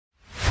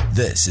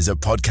This is a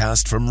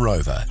podcast from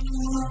Rover.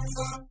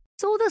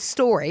 Saw this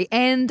story,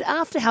 and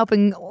after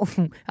helping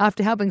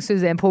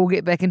Suzanne Paul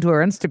get back into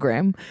her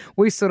Instagram,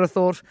 we sort of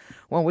thought,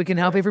 well, we can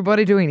help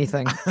everybody do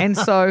anything. And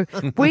so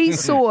we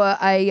saw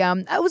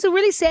it was a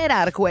really sad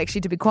article,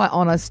 actually, to be quite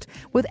honest,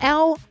 with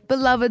our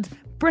beloved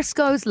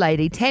Briscoes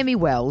lady, Tammy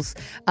Wells,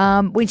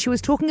 when she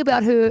was talking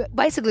about her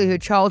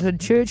childhood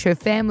church, her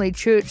family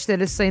church that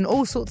has seen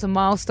all sorts of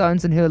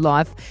milestones in her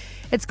life.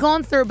 It's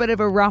gone through a bit of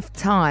a rough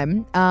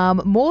time,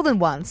 more than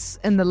once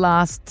in the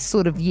last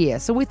sort of year.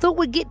 So we thought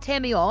we'd get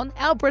Tammy on,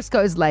 our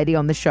Briscoes lady,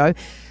 on the show.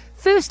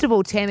 First of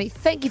all, Tammy,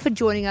 thank you for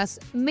joining us.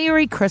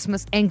 Merry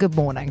Christmas and good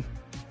morning.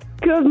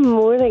 Good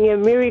morning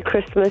and Merry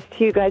Christmas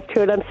to you guys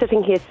too. And I'm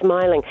sitting here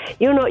smiling.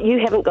 You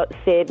haven't got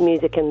sad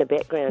music in the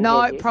background. No,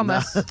 I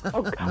promise.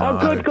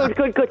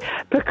 Good.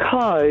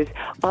 Because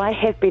I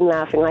have been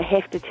laughing. I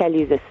have to tell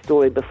you this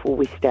story before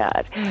we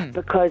start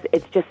because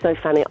it's just so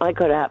funny. I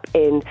got up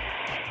and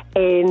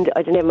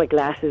I didn't have my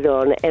glasses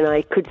on, and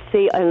I could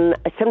see, and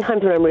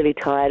sometimes when I'm really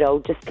tired, I'll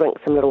just drink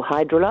some little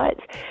hydrolytes.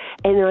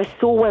 And then I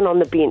saw one on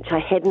the bench. I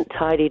hadn't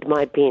tidied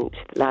my bench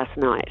last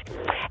night.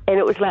 And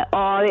it was like,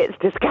 oh, that's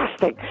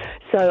disgusting.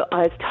 So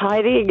I was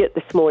tidying it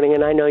this morning,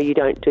 and I know you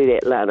don't do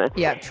that, Lana.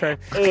 Yeah, true.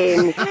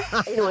 And,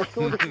 I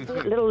saw this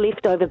little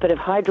leftover bit of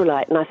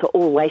hydrolyte, and I thought,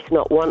 oh, waste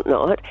not, want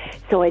not.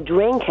 So I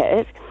drank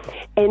it,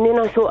 and then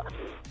I thought,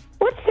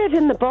 what's that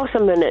in the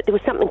bottom? And there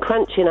was something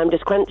crunchy, and I'm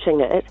just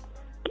crunching it.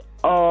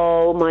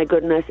 Oh, my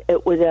goodness.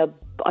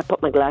 I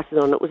put my glasses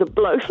on. It was a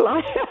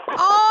blowfly.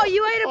 Oh,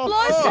 you ate a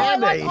blowfly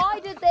like I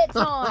did that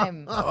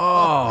time.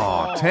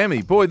 Oh,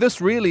 Tammy, boy, this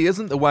really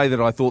isn't the way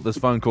that I thought this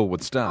phone call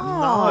would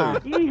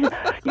start. No. You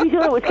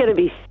thought it was going to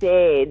be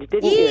sad,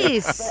 didn't you?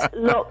 Yes. But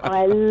look,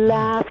 I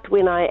laughed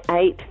when I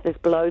ate this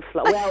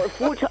blowfly. Well,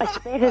 unfortunately, I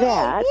spat it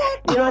out.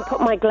 Then I put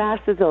my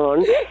glasses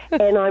on,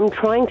 and I'm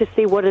trying to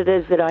see what it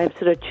is that I have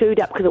sort of chewed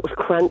up because it was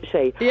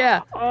crunchy.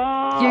 Yeah.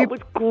 Oh, it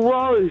was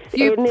gross.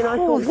 And then I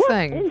thought, what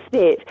is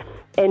that?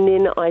 And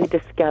then I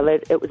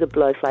discovered it was a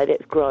blowfly.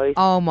 That's gross.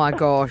 Oh, my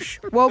gosh.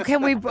 Well,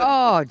 can we...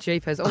 Oh,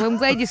 jeepers. Oh, I'm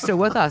glad you're still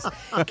with us.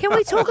 Can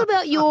we talk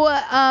about your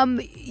I'm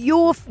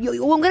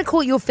going to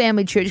call it your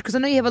family church, because I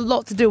know you have a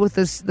lot to do with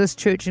this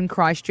church in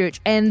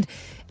Christchurch, and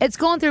it's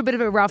gone through a bit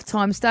of a rough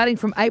time starting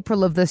from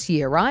April of this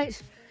year,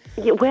 right?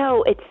 Yeah,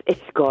 well,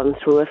 it's gone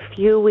through a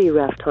few wee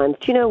rough times.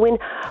 Do you know, when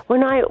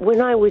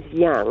I was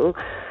young,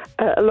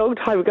 a long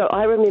time ago,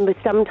 I remember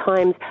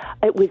sometimes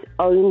it was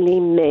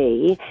only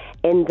me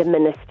and the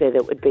minister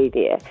that would be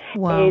there.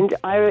 Wow. And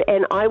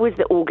I was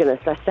the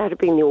organist. I started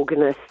being the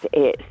organist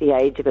at the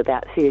age of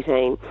about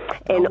 13.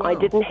 And I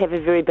didn't have a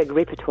very big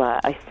repertoire.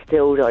 I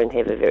still don't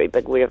have a very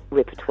big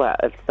repertoire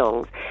of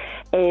songs.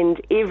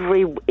 And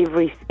every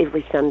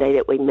Sunday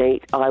that we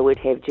meet, I would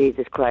have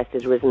Jesus Christ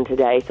is risen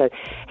today. So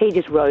he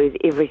just rose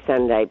every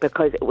Sunday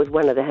because it was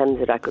one of the hymns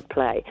that I could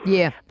play.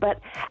 Yeah.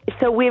 But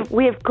so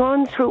we've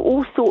gone through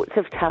all sorts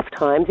of tough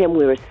times, and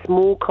we're a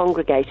small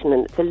congregation,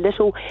 and it's a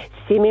little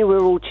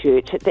semi-rural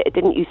church. It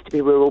didn't used to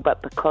be rural,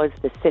 but because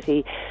of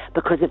the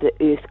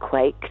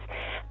earthquakes,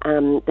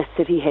 the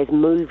city has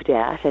moved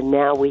out, and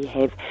now we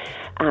have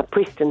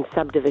Preston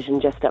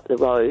subdivision just up the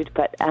road.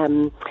 But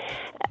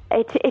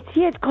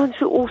it's gone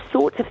through all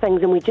sorts of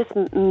things, and we just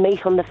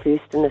meet on the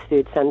first and the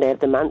third Sunday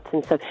of the month,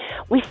 and so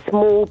we're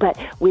small, but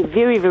we're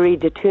very, very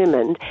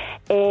determined.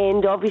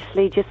 And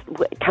obviously, just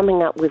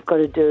coming up, we've got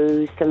to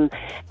do some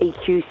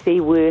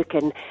EQC work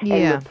and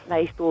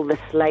replace all the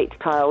slate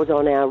tiles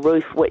on our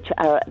roof, which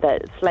the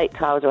slate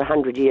tiles are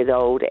 100 years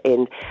old,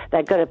 and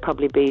they're going to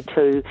probably be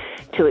too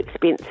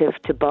expensive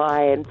to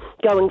buy. And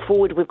going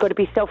forward, we've got to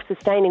be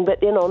self-sustaining. But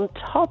then on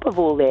top of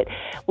all that,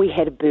 we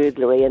had a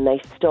burglary, and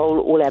they stole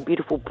all our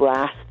beautiful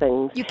brass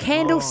things. Your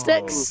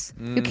candlesticks,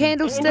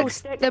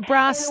 the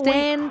brass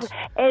stand.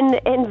 And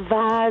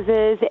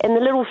vases, and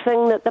the little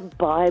thing that the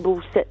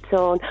Bible sits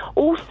on.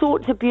 All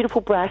sorts of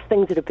beautiful brass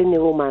things that have been there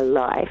all my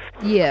life.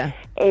 Yeah.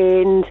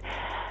 And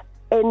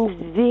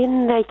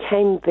then they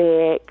came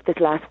back this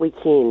last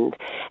weekend,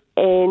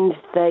 and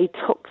they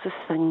took the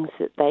things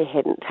that they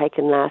hadn't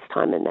taken last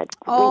time, and they went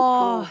through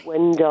a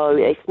window.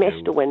 They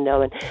smashed a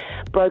window and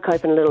broke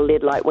open a little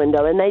lead light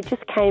window, and they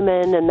just came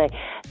in and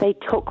they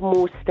took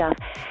more stuff.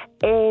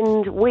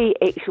 And we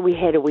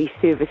had a wee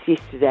service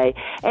yesterday,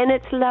 and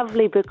it's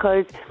lovely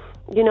because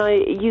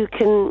you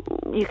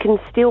can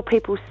steal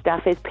people's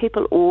stuff, as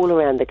people all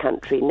around the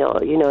country know.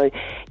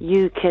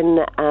 You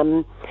can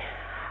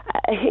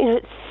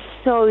it's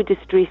so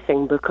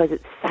distressing because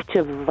it's such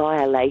a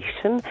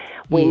violation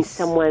when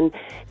someone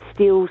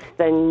steals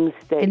things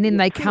that... And then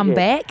they come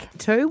back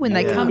too, when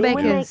they come back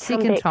a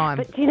second time.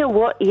 But you know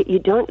what? You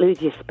don't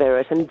lose your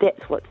spirit, and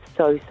that's what's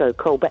so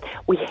cool. But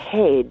we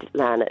had,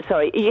 Lana...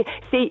 Sorry, you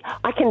see,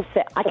 I can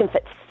fit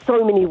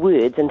so many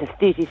words into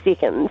 30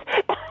 seconds.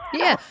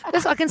 Yeah,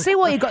 I can see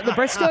why you got the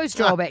Briscoes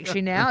job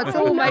actually now. It's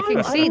all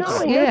making sense.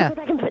 I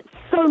can fit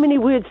so many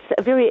words,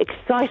 very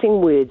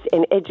exciting words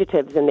and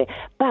adjectives in there.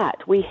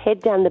 But we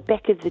had down the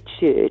back of the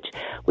church,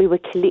 we were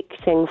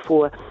collecting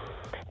for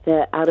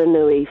the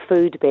Aranui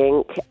Food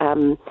Bank,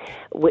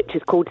 which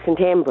is called St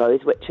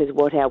Ambrose, which is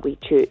what our wee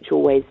church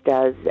always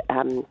does.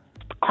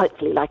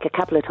 Hopefully, like a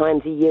couple of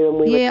times a year, and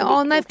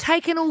and they've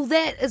taken all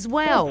that as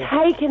well.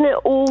 Taken it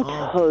all too,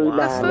 The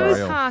Lana.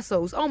 food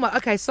parcels. Oh my.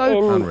 Okay,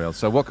 so Unreal.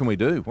 So what can we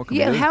do?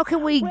 how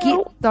can we get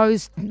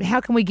those? How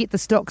can we get the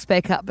stocks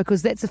back up?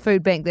 Because that's a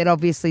food bank that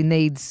obviously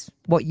needs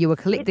what you were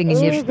collecting in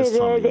your. It is.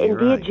 And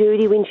dear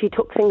Judy, when she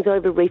took things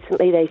over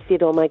recently, they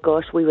said, "Oh my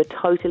gosh, we were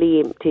totally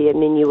empty,"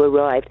 and then you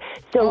arrived.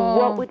 So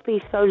what would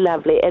be so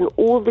lovely? And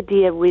all the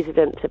dear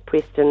residents of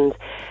Preston's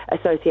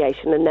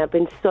Association, and they've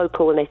been so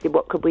cool, and they said,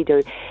 "What could we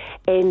do?"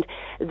 And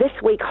this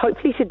week,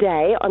 hopefully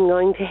today, I'm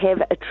going to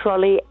have a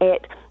trolley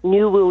at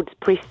New World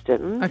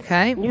Preston.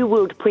 Okay. New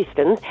World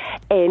Preston's,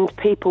 and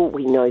people,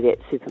 we know that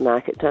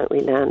supermarket, don't we,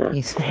 Lana?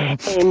 Yes.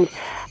 And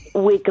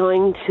we're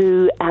going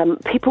to,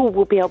 people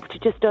will be able to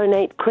just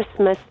donate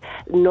Christmas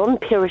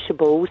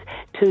non-perishables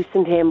to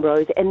St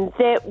Ambrose, and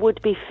that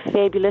would be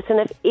fabulous. And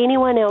if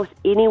anyone else,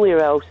 anywhere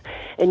else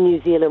in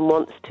New Zealand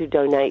wants to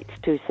donate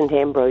to St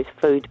Ambrose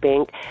Food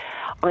Bank,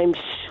 I'm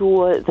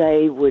sure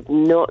they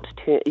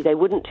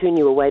wouldn't turn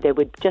you away. They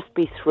would just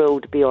be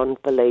thrilled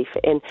beyond belief.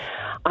 And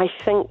I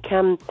think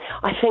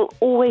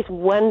always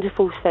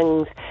wonderful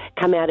things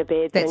come out of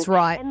bad things. That's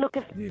right. And look,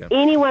 if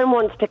anyone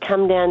wants to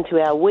come down to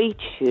our wee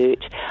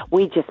church,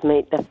 we just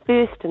meet the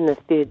first and the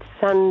third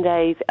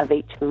Sundays of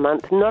each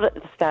month, not at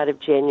the start of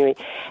January.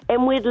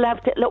 And we'd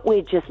love to, look,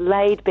 we're just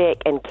laid back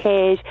and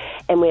cash,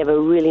 and we have a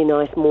really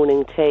nice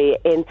morning tea.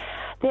 And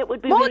that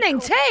would be Morning really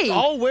cool. tea.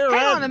 Oh, we're Hang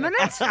in. on a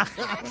minute.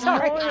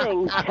 Sorry.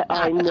 Morning tea.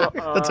 I know.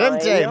 The Tim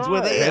Tams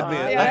were there.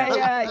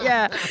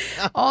 Yeah.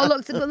 Oh,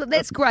 look,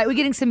 that's great. We're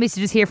getting some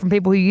messages here from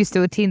people who used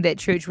to attend that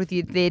church with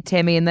you there,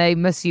 Tammy, and they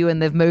miss you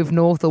and they've moved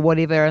north or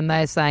whatever, and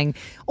they're saying,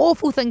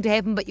 awful thing to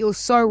happen, but you're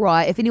so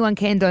right. If anyone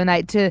can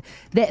donate to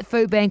that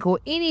food bank or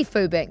any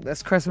food bank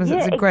this Christmas,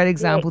 it's a great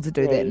example to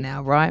do that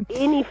now, right?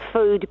 Any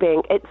food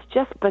bank. It's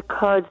just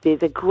because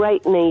there's a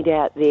great need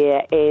out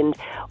there, and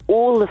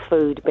all the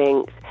food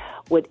banks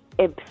would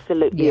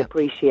absolutely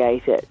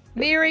appreciate it.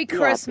 Merry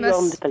Christmas.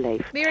 Beyond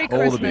belief. Merry All the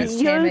Christmas,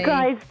 best. Tammy. You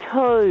guys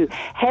too.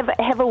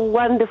 Have a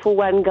wonderful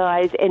one,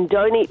 guys, and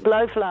don't eat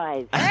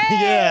blowflies.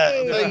 Yeah,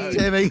 thanks,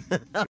 Tammy.